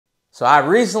So I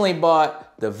recently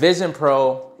bought the Vision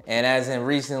Pro, and as in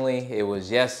recently, it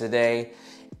was yesterday,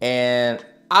 and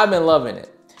I've been loving it.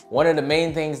 One of the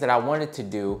main things that I wanted to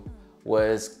do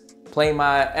was play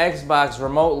my Xbox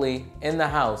remotely in the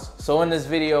house. So in this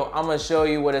video, I'm gonna show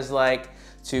you what it's like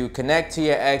to connect to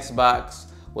your Xbox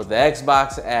with the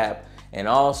Xbox app, and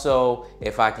also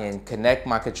if I can connect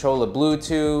my controller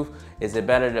Bluetooth. Is it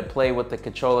better to play with the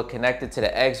controller connected to the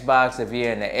Xbox if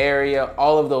you're in the area?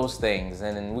 All of those things.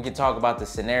 And then we can talk about the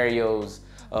scenarios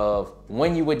of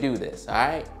when you would do this, all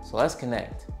right? So let's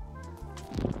connect.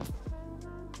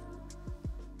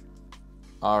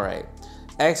 All right,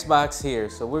 Xbox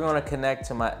here. So we're gonna connect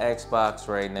to my Xbox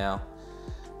right now.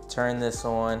 Turn this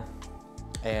on,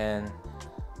 and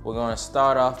we're gonna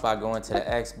start off by going to the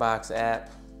Xbox app.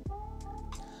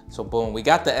 So boom, we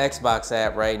got the Xbox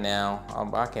app right now.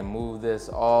 I can move this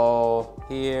all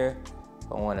here.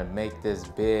 I wanna make this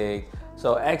big.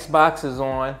 So Xbox is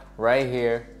on right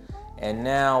here. And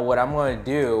now what I'm gonna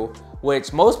do,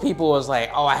 which most people was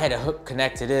like, oh, I had to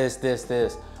connect to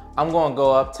this. I'm gonna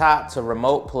go up top to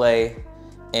remote play,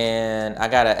 and I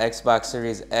got an Xbox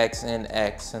Series X and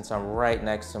X. Since I'm right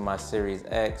next to my Series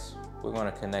X, we're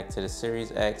gonna connect to the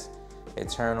Series X and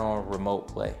turn on remote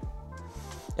play.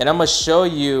 And I'm gonna show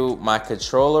you my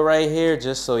controller right here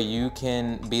just so you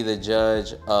can be the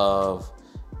judge of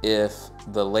if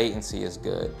the latency is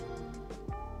good.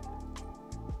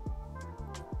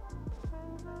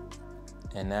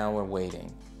 And now we're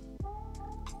waiting.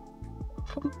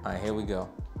 All right, here we go.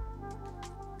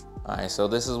 All right, so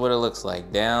this is what it looks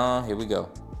like. Down, here we go.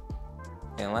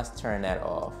 And let's turn that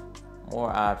off. More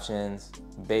options,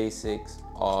 basics,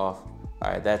 off.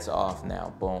 All right, that's off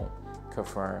now, boom.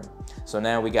 Confirm. So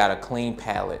now we got a clean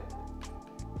palette.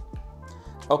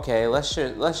 Okay, let's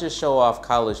just show off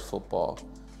college football.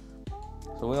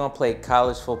 So we're gonna play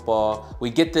college football. We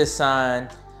get this sign.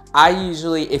 I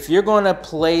usually, if you're gonna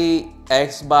play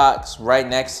Xbox right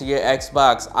next to your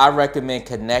Xbox, I recommend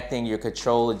connecting your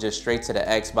controller just straight to the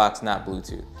Xbox, not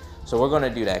Bluetooth. So we're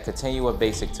gonna do that. Continue with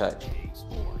basic touch.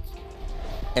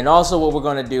 And also what we're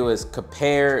gonna do is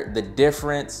compare the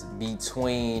difference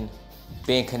between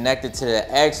being connected to the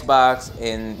Xbox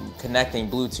and connecting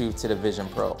Bluetooth to the Vision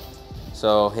Pro.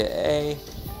 So hit A.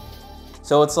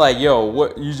 So it's like, yo,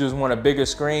 what, you just want a bigger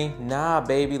screen? Nah,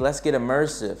 baby, let's get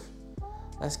immersive.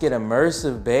 Let's get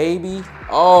immersive, baby.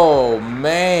 Oh,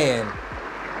 man.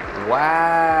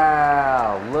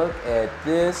 Wow, look at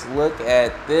this, look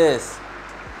at this.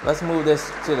 Let's move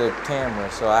this to the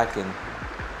camera so I can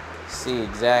see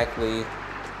exactly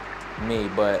me,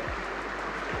 but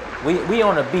we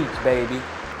on the beach, baby.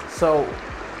 So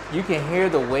you can hear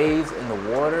the waves in the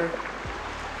water.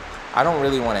 I don't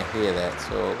really want to hear that.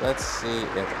 So let's see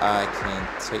if I can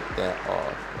take that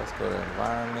off. Let's go to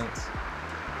environments.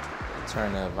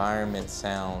 Turn the environment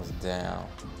sounds down.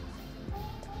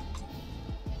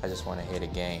 I just want to hear the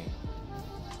game.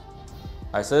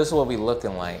 All right, so this is what we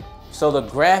looking like. So the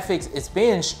graphics, it's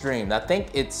being streamed. I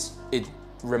think it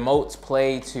remotes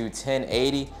play to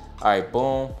 1080. All right,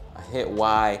 boom. I hit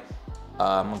Y.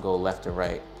 I'm gonna go left to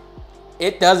right.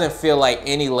 It doesn't feel like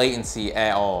any latency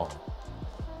at all.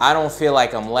 I don't feel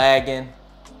like I'm lagging.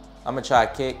 I'm gonna try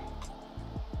kick.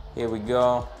 Here we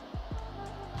go.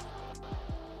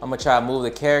 I'm gonna try to move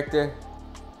the character.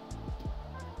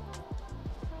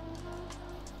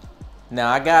 Now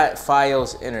I got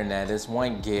Fios internet, it's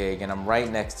 1 gig, and I'm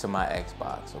right next to my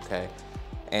Xbox, okay?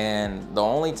 And the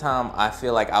only time I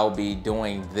feel like I'll be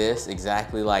doing this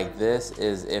exactly like this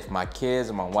is if my kids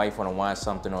or my wife want to watch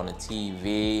something on the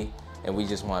TV and we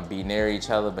just want to be near each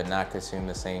other but not consume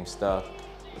the same stuff.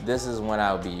 This is when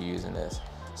I'll be using this.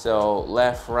 So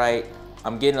left, right,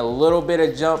 I'm getting a little bit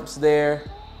of jumps there,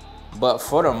 but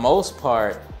for the most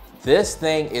part, this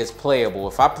thing is playable.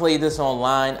 If I played this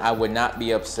online, I would not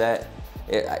be upset.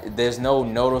 There's no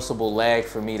noticeable lag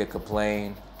for me to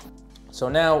complain. So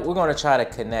now we're gonna try to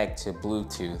connect to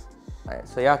Bluetooth. All right,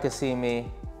 so y'all can see me.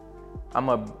 I'm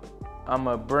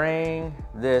gonna bring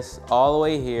this all the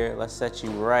way here. Let's set you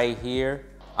right here.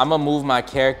 I'm gonna move my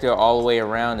character all the way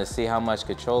around to see how much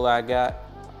control I got.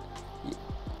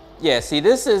 Yeah, see,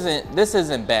 this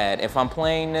isn't bad. If I'm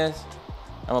playing this,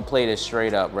 I'm gonna play this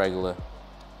straight up regular.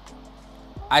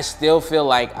 I still feel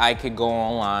like I could go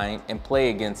online and play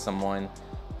against someone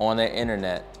on the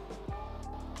internet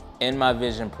in my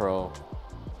Vision Pro.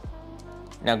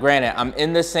 Now granted, I'm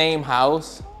in the same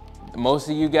house. Most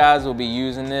of you guys will be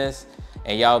using this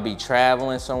and y'all be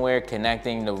traveling somewhere,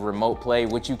 connecting the remote play,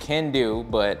 which you can do,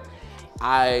 but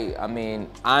I mean,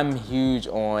 I'm huge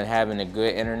on having a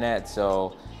good internet,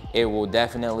 so it will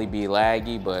definitely be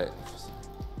laggy, but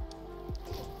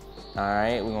All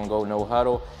right, we're gonna go no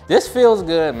huddle. This feels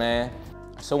good, man.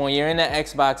 So when you're in the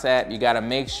Xbox app, you gotta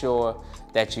make sure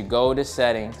that you go to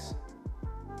settings,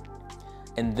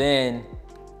 and then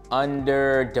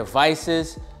under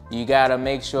devices, you gotta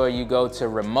make sure you go to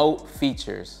remote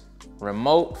features.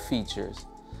 Remote features.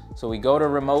 So we go to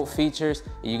remote features,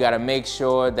 you gotta make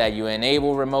sure that you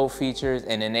enable remote features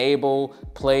and enable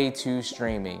play to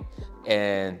streaming.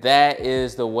 And that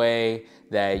is the way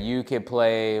that you can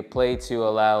play. Play to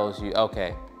allows you,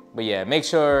 okay. But yeah, make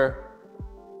sure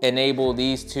enable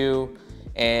these two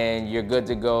and you're good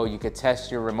to go. You could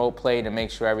test your remote play to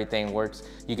make sure everything works.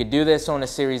 You could do this on the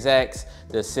Series X,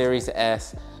 the Series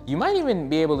S. You might even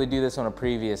be able to do this on a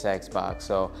previous Xbox.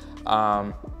 So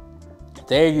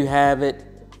there you have it.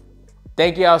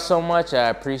 Thank y'all so much. I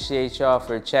appreciate y'all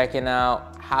for checking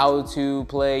out how to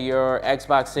play your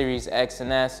Xbox Series X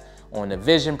and S on the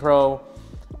Vision Pro.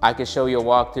 I could show you a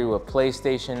walkthrough of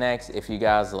PlayStation X if you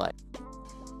guys like.